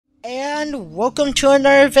And welcome to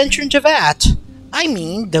another adventure into that. I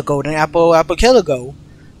mean, the Golden Apple Archipelago.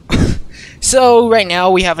 So right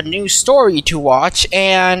now we have a new story to watch,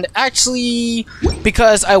 and actually,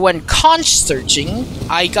 because I went conch searching,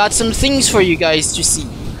 I got some things for you guys to see.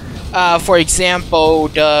 For example,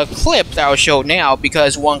 the clip that I'll show now,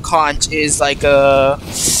 because one conch is like a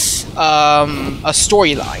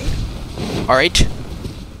storyline. Alright?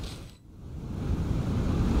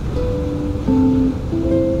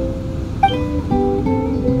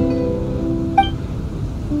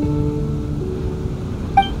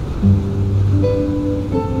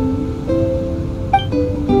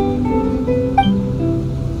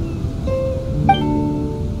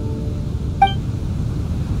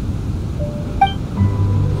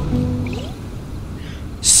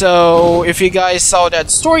 So, if you guys saw that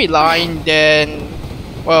storyline, then,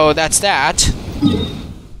 well, that's that.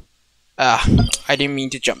 I didn't mean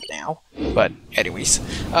to jump now, but anyways.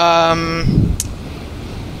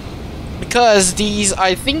 Because these,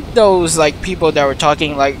 I think those, like, people that were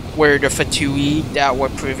talking, like, were the Fatui that were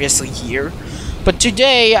previously here. But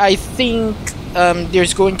today, I think,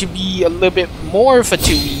 there's going to be a little bit more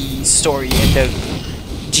Fatui story in the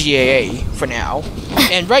GAA for now.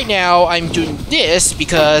 And right now I'm doing this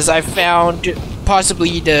because I found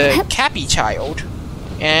possibly the Cappy child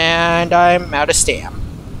and I'm out of stam.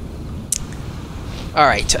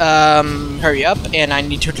 Alright, hurry up, and I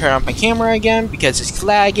need to turn on my camera again because it's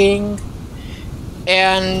lagging.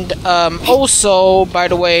 And also, by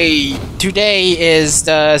the way, today is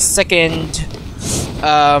the second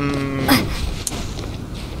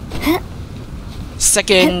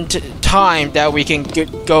time that we can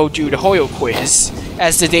go do the Hoyo quiz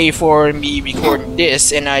as the day for me recording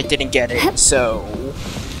this, and I didn't get it, so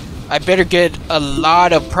I better get a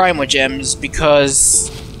lot of Primal Gems because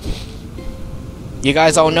you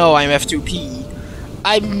guys all know I'm F2P.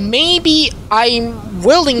 I'm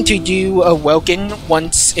willing to do a Welkin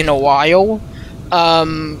once in a while,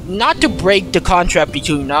 not to break the contract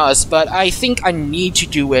between us, but I think I need to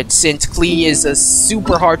do it since Klee is a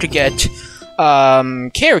super hard to get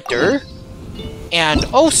character, and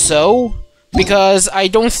also because I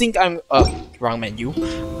don't think I'm wrong menu.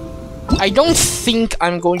 I don't think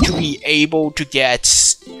I'm going to be able to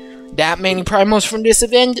get that many primals from this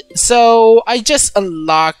event, so I just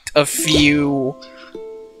unlocked a few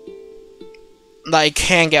like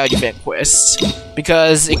hangout event quests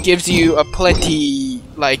because it gives you a plenty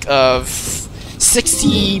like of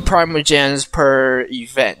 60 primal gems per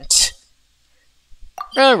event.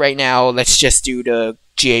 Right now, let's just do the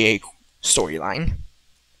GAA storyline.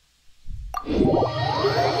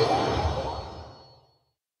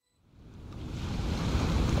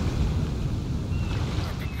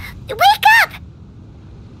 Wake up!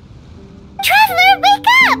 Traveler, wake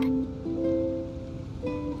up!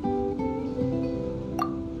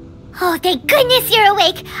 Oh, thank goodness you're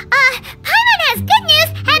awake. Paimon has good news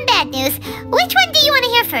and bad news. Which one do you want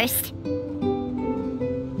to hear first?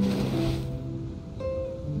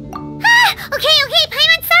 Okay,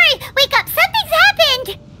 Paimon, sorry! Wake up, something's happened!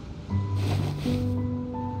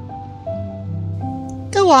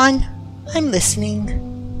 Go on, I'm listening.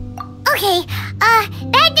 Okay,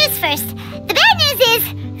 bad news first. The bad news is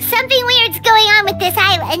something weird's going on with this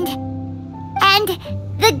island. And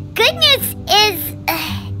the good news is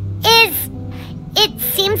it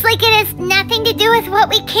seems like it has nothing to do with what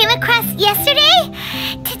we came across yesterday.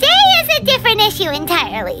 Today is a different issue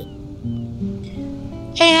entirely.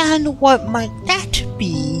 And what might that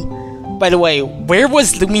be? By the way, where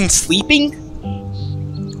was Lumine sleeping?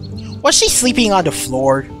 Was she sleeping on the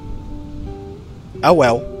floor? Oh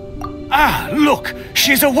well. Ah, look!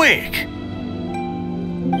 She's awake!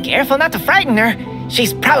 Careful not to frighten her.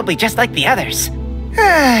 She's probably just like the others.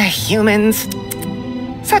 Humans.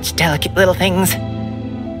 Such delicate little things.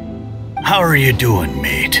 How are you doing,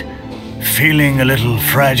 mate? Feeling a little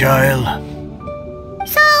fragile?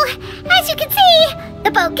 So, as you can see,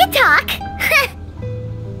 the boat can talk.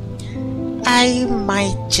 I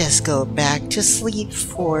might just go back to sleep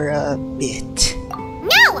for a bit.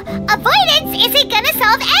 No! Avoidance isn't gonna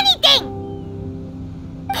solve anything!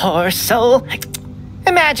 Poor soul.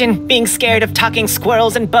 Imagine being scared of talking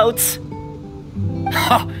squirrels and boats.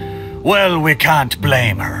 Ha! Well, we can't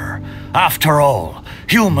blame her. After all,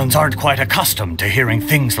 humans aren't quite accustomed to hearing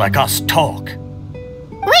things like us talk.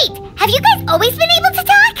 Wait, have you guys always been able to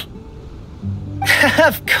talk?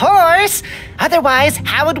 Of course! Otherwise,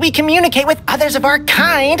 how would we communicate with others of our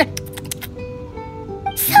kind?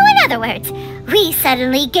 So in other words, we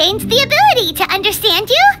suddenly gained the ability to understand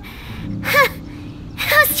you?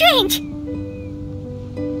 How strange.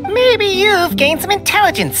 Maybe you've gained some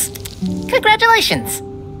intelligence. Congratulations.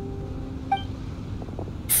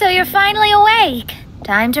 So you're finally awake.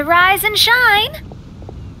 Time to rise and shine.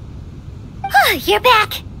 You're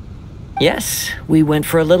back. Yes, we went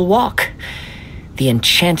for a little walk. The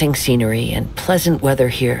enchanting scenery and pleasant weather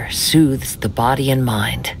here soothes the body and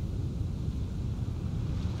mind.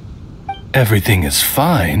 Everything is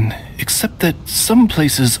fine, except that some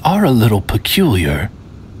places are a little peculiar.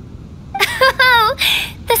 Oh,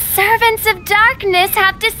 the servants of darkness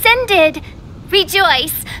have descended.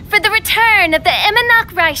 Rejoice, for the return of the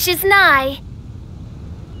Emanakreich is nigh.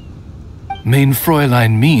 Mein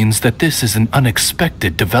Fräulein means that this is an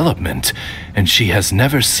unexpected development, and she has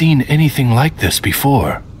never seen anything like this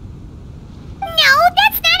before. No,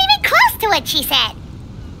 that's not even close to what she said.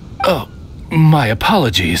 Oh, my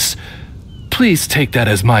apologies. Please take that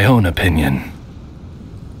as my own opinion.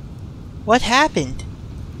 What happened?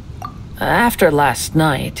 After last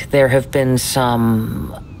night, there have been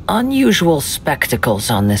some unusual spectacles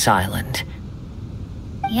on this island.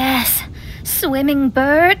 Yes, swimming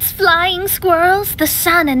birds, flying squirrels, the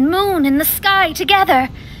sun and moon in the sky together.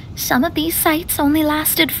 Some of these sights only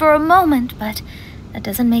lasted for a moment, but that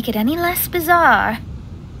doesn't make it any less bizarre.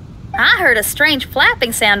 I heard a strange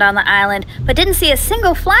flapping sound on the island, but didn't see a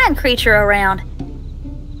single flying creature around.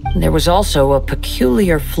 There was also a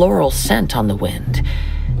peculiar floral scent on the wind.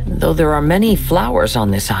 Though there are many flowers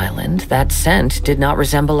on this island, that scent did not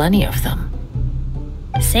resemble any of them.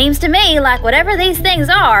 Seems to me like whatever these things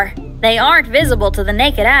are, they aren't visible to the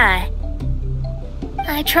naked eye.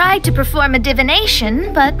 I tried to perform a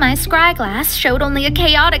divination, but my scryglass showed only a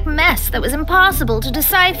chaotic mess that was impossible to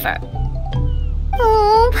decipher.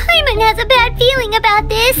 Oh, Paimon has a bad feeling about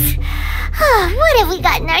this. What have we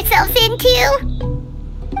gotten ourselves into?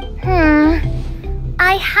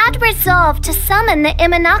 I had resolved to summon the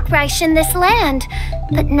Emanakreich in this land,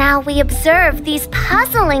 but now we observe these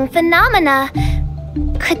puzzling phenomena.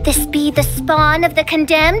 Could this be the spawn of the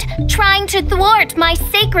condemned, trying to thwart my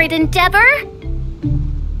sacred endeavor?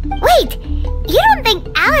 Wait, you don't think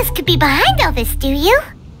Alice could be behind all this, do you?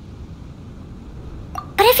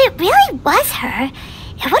 But if it really was her,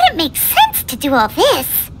 it wouldn't make sense to do all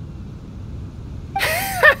this.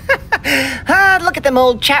 Look at them,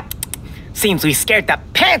 old chap. Seems we scared the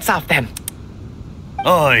pants off them.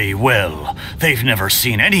 Aye, well, they've never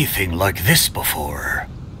seen anything like this before.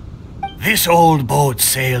 This old boat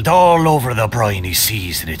sailed all over the briny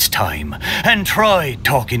seas in its time, and tried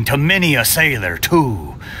talking to many a sailor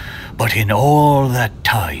too. But in all that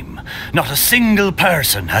time, not a single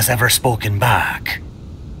person has ever spoken back.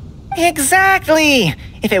 Exactly!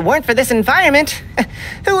 If it weren't for this environment,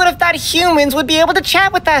 who would have thought humans would be able to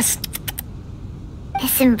chat with us?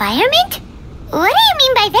 This environment? What do you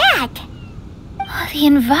mean by that? The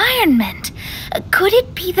environment. Could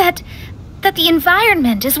it be that the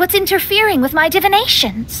environment is what's interfering with my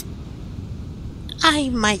divinations? I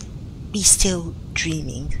might be still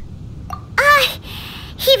dreaming.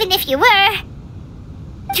 Even if you were.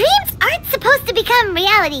 Dreams aren't supposed to become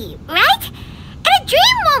reality, right? And a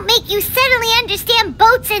dream won't make you suddenly understand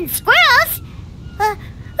boats and squirrels.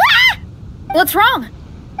 What's wrong?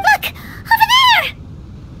 Look, over there!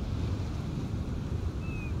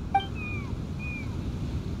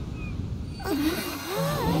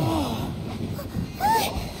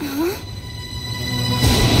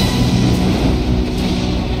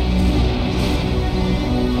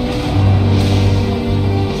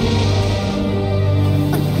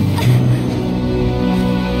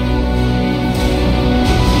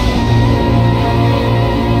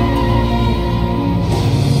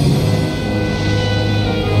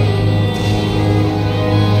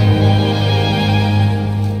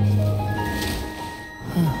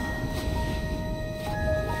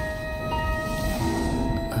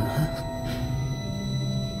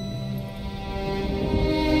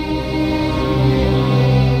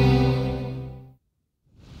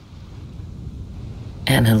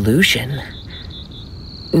 An illusion?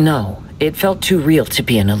 No, it felt too real to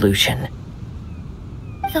be an illusion.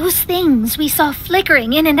 Those things we saw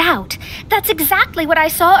flickering in and out, that's exactly what I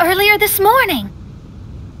saw earlier this morning.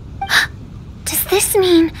 Does this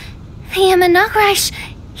mean the Emanakreich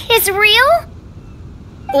is real?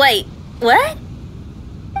 Wait, what?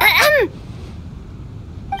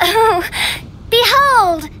 Oh,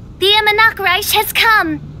 behold, the Emanakreich has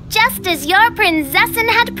come, just as your Prinzessin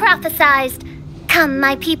had prophesied. Come,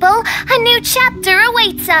 my people, a new chapter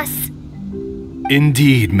awaits us.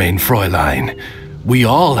 Indeed, mein Fräulein. We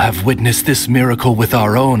all have witnessed this miracle with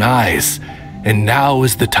our own eyes, and now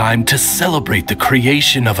is the time to celebrate the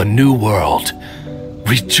creation of a new world.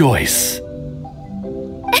 Rejoice.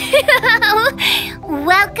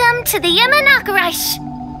 Welcome to the Emanakreich.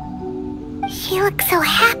 She looks so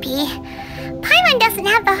happy. Paimon Paimon doesn't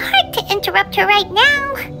have the heart to interrupt her right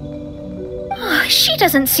now. Oh, she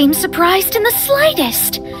doesn't seem surprised in the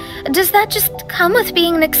slightest. Does that just come with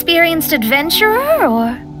being an experienced adventurer,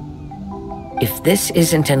 or...? If this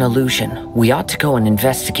isn't an illusion, we ought to go and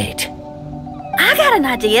investigate. I got an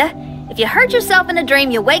idea. If you hurt yourself in a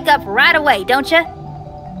dream, you wake up right away, don't you?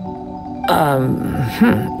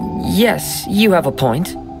 Yes, you have a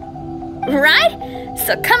point. Right?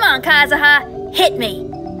 So come on, Kazuha, hit me.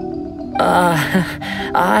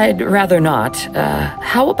 I'd rather not.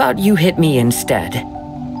 How about you hit me instead?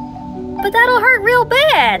 But that'll hurt real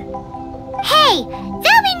bad. Hey, there'll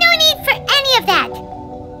be no need for any of that.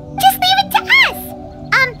 Just leave it to us.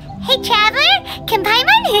 Hey Traveler, can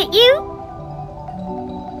Paimon hit you?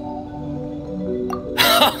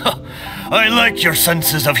 I like your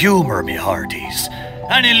senses of humor, me hearties.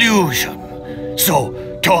 An illusion.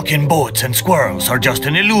 So, talking boats and squirrels are just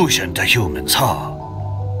an illusion to humans, huh?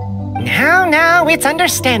 Now, it's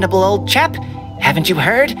understandable, old chap. Haven't you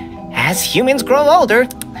heard? As humans grow older,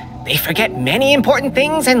 they forget many important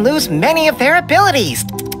things and lose many of their abilities.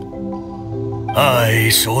 Aye,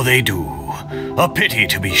 so they do. A pity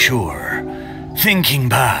to be sure. Thinking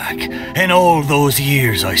back, in all those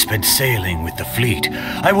years I spent sailing with the fleet,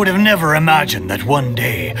 I would have never imagined that one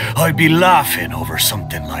day I'd be laughing over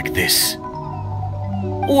something like this.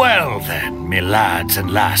 Well then, me lads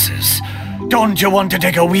and lasses, don't you want to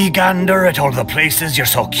take a wee gander at all the places you're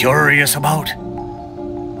so curious about?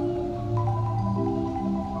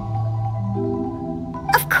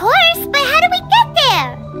 Of course, but how do we get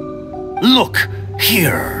there? Look,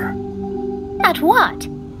 here. At what?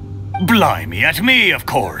 Blimey, at me, of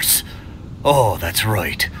course. Oh, that's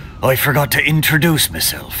right. I forgot to introduce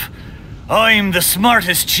myself. I'm the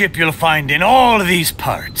smartest ship you'll find in all of these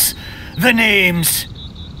parts. The name's...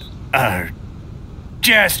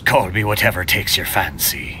 just call me whatever takes your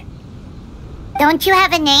fancy. Don't you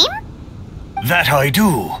have a name? That I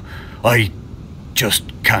do. I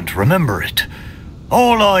just can't remember it.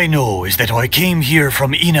 All I know is that I came here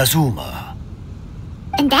from Inazuma.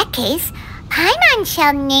 In that case, Paimon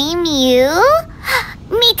shall name you...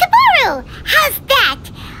 Mitaboru! How's that?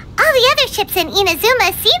 All the other ships in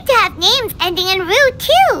Inazuma seem to have names ending in Ru,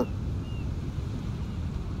 too.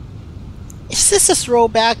 Is this a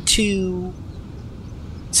throwback to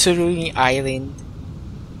Tsurumi Island?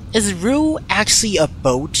 Is Ru actually a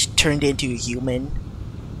boat turned into a human?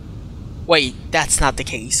 Wait, that's not the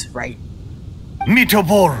case, right?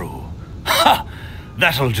 Mitaboru! Ha!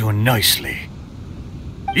 That'll do nicely.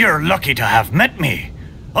 You're lucky to have met me.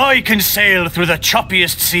 I can sail through the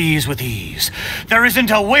choppiest seas with ease. There isn't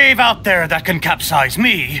a wave out there that can capsize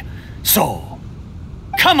me. So,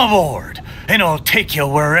 come aboard, and I'll take you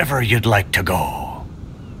wherever you'd like to go.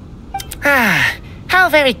 Ah, how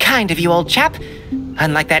very kind of you, old chap.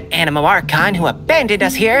 Unlike that Animo Archon who abandoned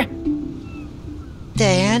us here. The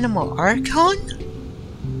Animal Archon?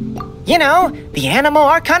 You know, the Animo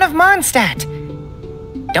Archon of Mondstadt.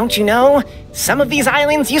 Don't you know, some of these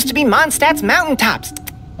islands used to be Mondstadt's mountaintops.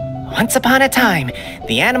 Once upon a time,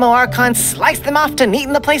 the Animo Archon sliced them off to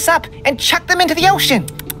neaten the place up and chucked them into the ocean.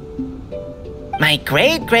 My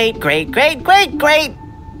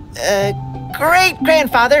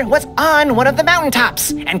great-great-great-great-great-grandfather was on one of the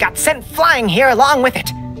mountaintops and got sent flying here along with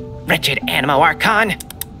it. Wretched Animo Archon.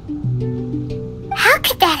 How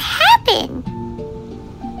could that happen?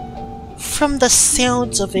 From the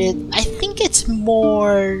sounds of it, I think it's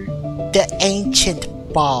more the ancient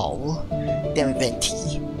ball than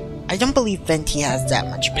Venti. I don't believe Venti has that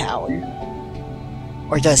much power.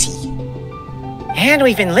 Or does he? And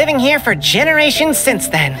we've been living here for generations since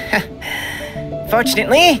then.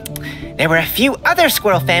 Fortunately, there were a few other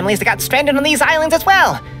squirrel families that got stranded on these islands as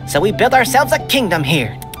well, so we built ourselves a kingdom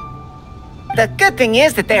here. The good thing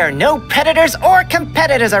is that there are no predators or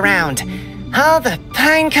competitors around. All the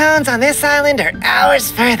pine cones on this island are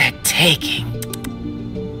ours for the taking.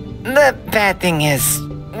 The bad thing is,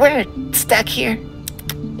 we're stuck here.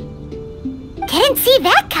 Didn't see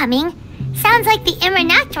that coming. Sounds like the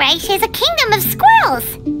Immernachtreich is a kingdom of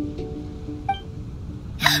squirrels.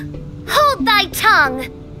 Hold thy tongue!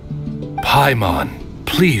 Paimon,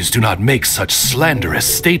 please do not make such slanderous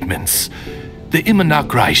statements. The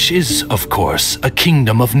Immernachtreich is, of course, a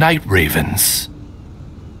kingdom of night ravens.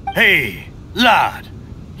 Hey, lad.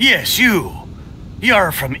 Yes, you.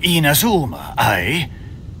 You're from Inazuma, aye?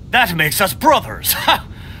 That makes us brothers, ha!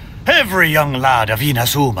 Every young lad of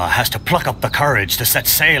Inazuma has to pluck up the courage to set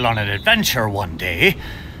sail on an adventure one day.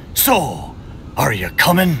 So, are you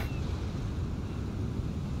coming?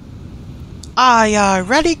 Aye,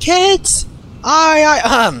 ready, kids?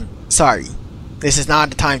 Sorry. This is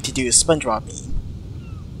not the time to do a SpongeBob meme.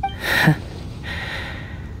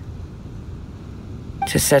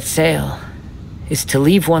 To set sail is to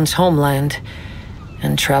leave one's homeland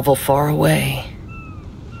and travel far away.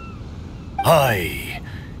 Aye,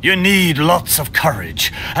 you need lots of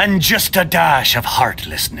courage and just a dash of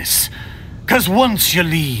heartlessness. 'Cause once you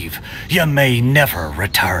leave, you may never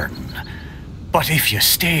return. But if you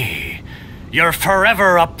stay, you're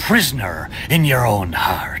forever a prisoner in your own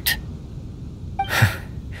heart.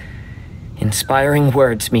 Inspiring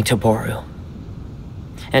words, Mitoboru.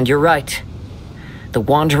 And you're right. The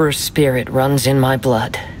Wanderer's spirit runs in my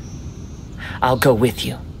blood. I'll go with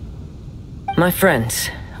you. My friends,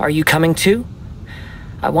 are you coming too?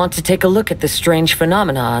 I want to take a look at the strange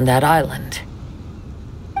phenomena on that island.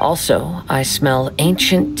 Also, I smell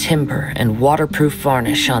ancient timber and waterproof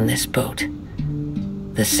varnish on this boat.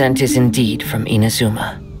 The scent is indeed from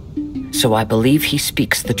Inazuma, so I believe he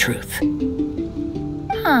speaks the truth.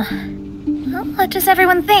 Huh. Well, what does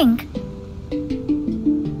everyone think?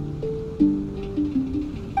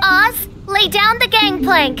 Oz, lay down the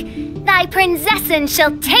gangplank. Thy princessin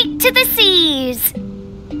shall take to the seas.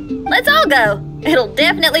 Let's all go. It'll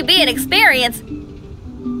definitely be an experience.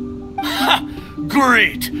 Ha!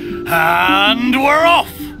 Great! And we're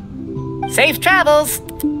off! Safe travels!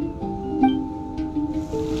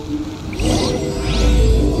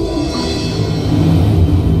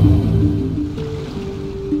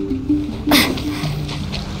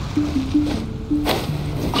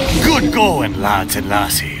 Good going, lads and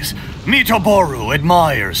lassies. Mitoboru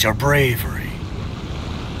admires your bravery.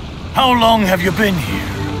 How long have you been here?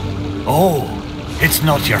 Oh, it's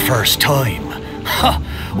not your first time. Ha!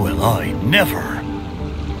 Well, I never.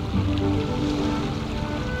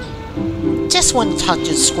 Just want to talk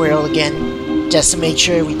to the squirrel again, just to make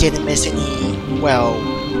sure we didn't miss any, well,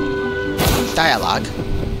 dialogue.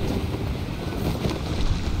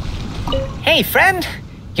 Hey, friend!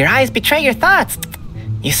 Your eyes betray your thoughts.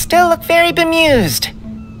 You still look very bemused.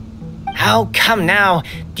 Oh, come now.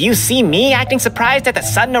 Do you see me acting surprised at the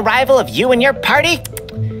sudden arrival of you and your party?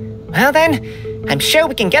 Well then, I'm sure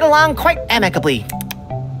we can get along quite amicably.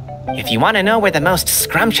 If you want to know where the most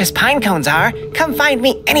scrumptious pine cones are, come find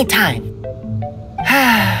me anytime.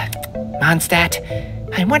 Mondstadt,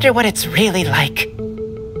 I wonder what it's really like.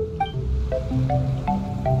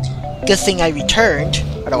 Good thing I returned,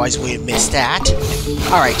 otherwise we'd have missed that.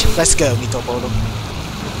 Alright, let's go, Mitoboru.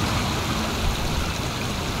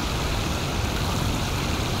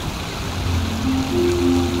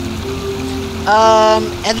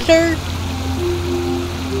 Editor?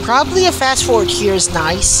 Probably a fast forward here is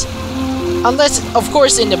nice. Unless, of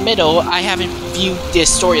course, in the middle, I haven't viewed this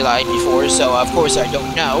storyline before, so of course I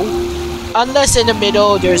don't know. Unless in the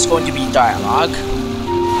middle, there's going to be dialogue.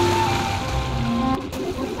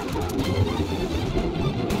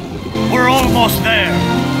 We're almost there.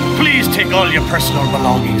 Please take all your personal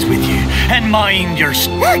belongings with you, and mind your...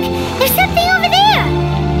 Look! There's something over there!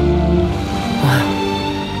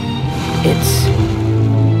 It's...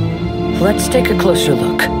 Let's take a closer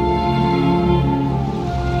look.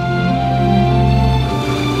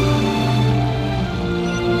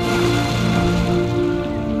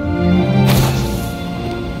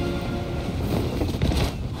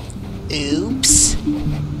 Oops.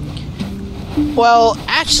 Well,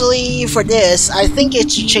 actually, for this, I think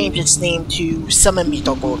it should change its name to Summon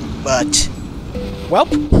Mitoboru, but...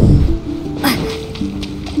 Welp.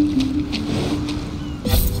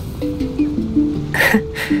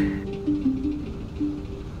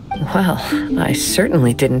 Well, I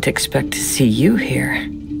certainly didn't expect to see you here.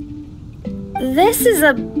 This is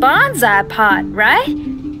a bonsai pot, right?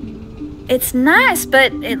 It's nice,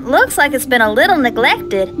 but it looks like it's been a little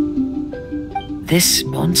neglected. This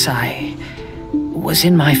bonsai was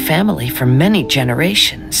in my family for many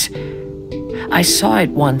generations. I saw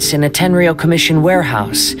it once in a Tenryou Commission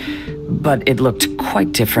warehouse, but it looked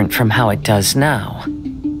quite different from how it does now.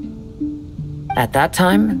 At that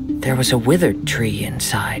time, there was a withered tree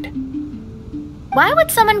inside. Why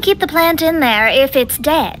would someone keep the plant in there if it's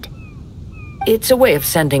dead? It's a way of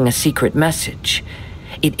sending a secret message.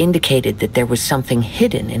 It indicated that there was something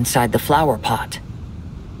hidden inside the flower pot.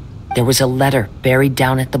 There was a letter buried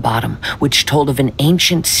down at the bottom, which told of an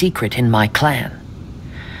ancient secret in my clan.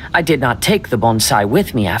 I did not take the bonsai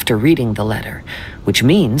with me after reading the letter, which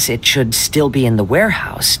means it should still be in the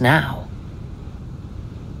warehouse now.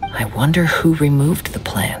 I wonder who removed the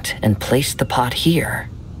plant and placed the pot here.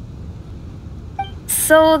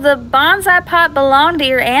 So the bonsai pot belonged to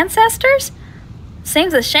your ancestors?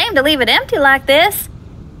 Seems a shame to leave it empty like this.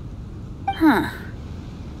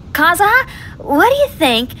 Kazuha, what do you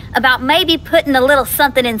think about maybe putting a little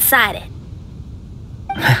something inside it?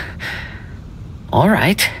 All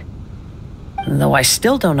right. Though I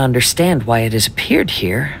still don't understand why it has appeared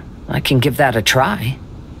here, I can give that a try.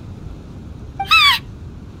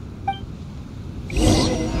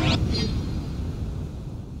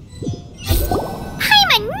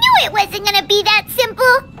 Paimon knew it wasn't gonna be that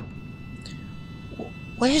simple!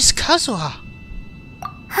 Where's Kazuha?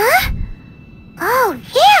 Huh? Oh,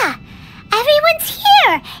 yeah! Everyone's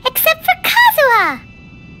here, except for Kazuha!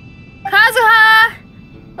 Kazuha!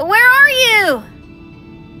 Where are you?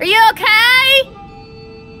 Are you okay?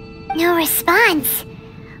 No response.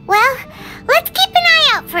 Well, let's keep an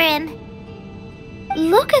eye out for him.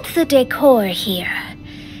 Look at the decor here.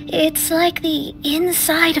 It's like the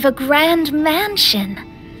inside of a grand mansion.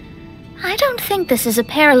 I don't think this is a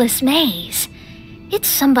perilous maze. It's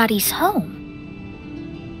somebody's home.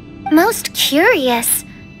 Most curious.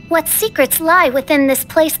 What secrets lie within this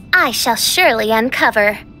place I shall surely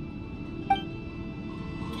uncover.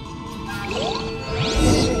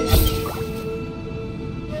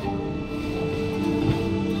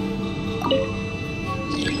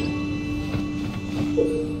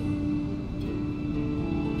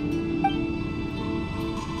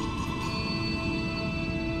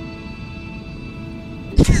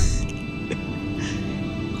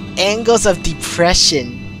 Angles of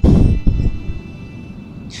depression.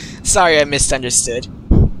 Sorry, I misunderstood.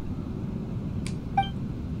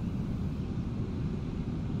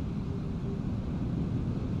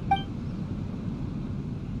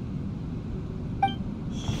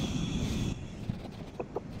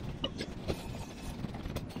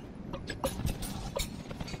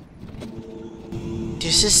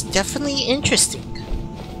 This is definitely interesting.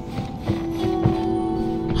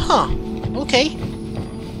 Huh, okay.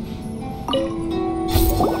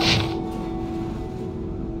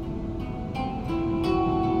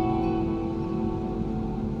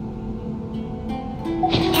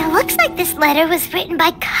 It looks like this letter was written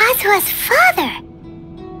by Kazuha's father.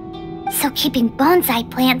 So keeping bonsai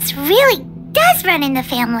plants really does run in the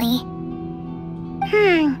family.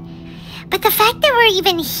 But the fact that we're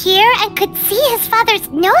even here and could see his father's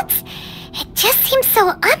notes, it just seems so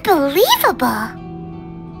unbelievable.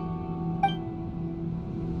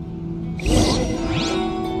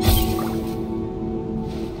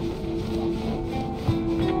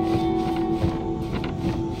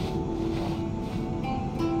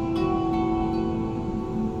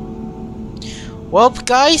 Well,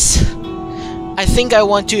 guys, I think I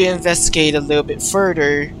want to investigate a little bit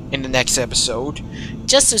further in the next episode,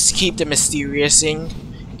 just to keep the mysterious in,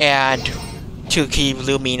 and to keep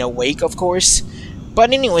Lumine awake, of course.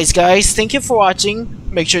 But anyways, guys, thank you for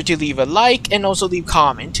watching. Make sure to leave a like and also leave a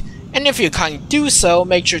comment. And if you can't do so,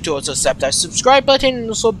 make sure to also tap that subscribe button and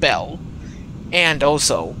also bell. And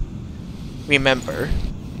also, remember,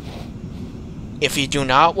 if you do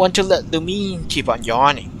not want to let Lumine keep on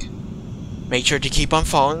yawning, make sure to keep on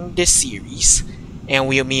following this series, and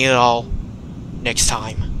we'll meet you all next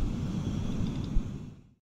time.